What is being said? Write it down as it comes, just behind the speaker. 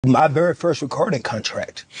My very first recording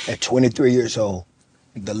contract at 23 years old,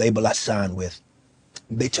 the label I signed with,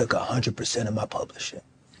 they took 100% of my publishing.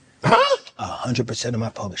 Huh? 100% of my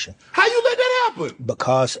publishing. How you let that happen?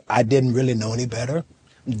 Because I didn't really know any better.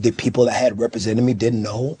 The people that had represented me didn't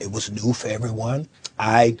know. It was new for everyone.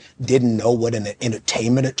 I didn't know what an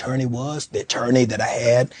entertainment attorney was. The attorney that I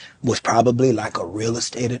had was probably like a real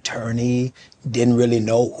estate attorney. Didn't really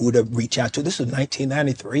know who to reach out to. This was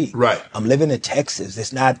 1993. Right. I'm living in Texas.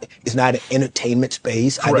 It's not an entertainment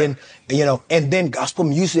space. Correct. I didn't, and then gospel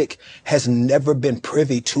music has never been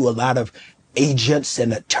privy to a lot of agents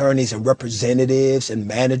and attorneys and representatives and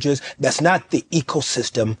managers. That's not the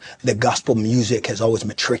ecosystem that gospel music has always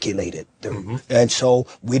matriculated through. Mm-hmm. And so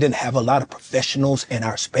we didn't have a lot of professionals in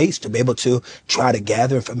our space to be able to try to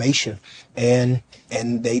gather information. And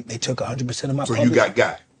they took 100% of my So publishing. you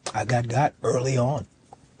got. I got early on.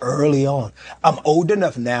 I'm old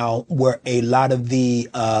enough now where a lot of the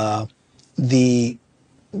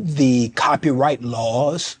copyright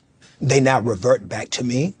laws, they now revert back to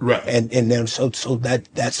me. Right. And then so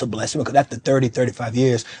that's a blessing, because after 30, 35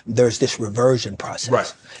 years, there's this reversion process.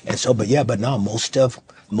 Right. And so, but no, most of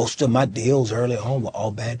my deals early on were all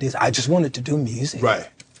bad deals. I just wanted to do music. Right.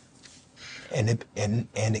 And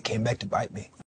it came back to bite me.